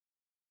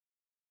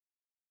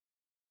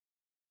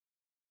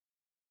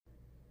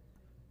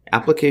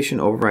Application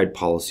override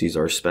policies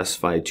are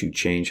specified to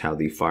change how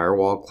the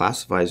firewall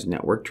classifies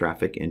network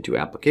traffic into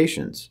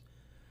applications.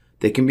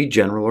 They can be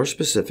general or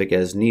specific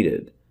as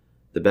needed.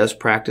 The best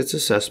practice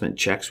assessment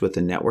checks with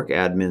the network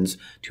admins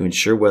to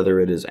ensure whether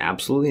it is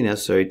absolutely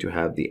necessary to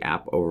have the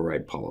app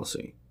override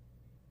policy.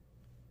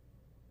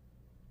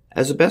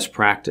 As a best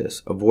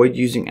practice, avoid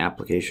using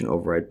application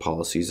override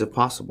policies if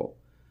possible.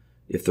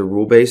 If the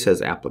rule base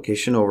has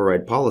application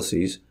override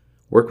policies,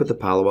 work with the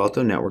Palo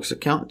Alto Networks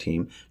account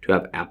team to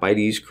have app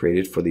IDs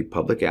created for the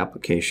public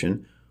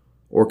application,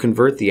 or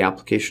convert the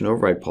application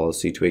override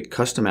policy to a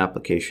custom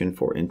application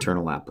for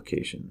internal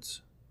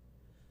applications.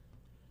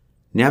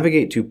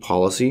 Navigate to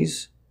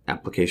Policies,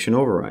 Application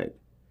Override.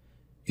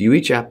 View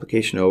each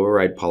application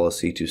override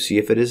policy to see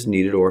if it is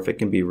needed or if it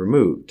can be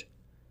removed.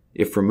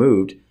 If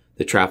removed,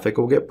 the traffic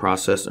will get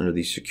processed under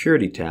the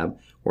Security tab,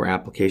 where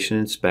application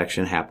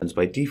inspection happens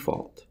by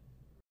default.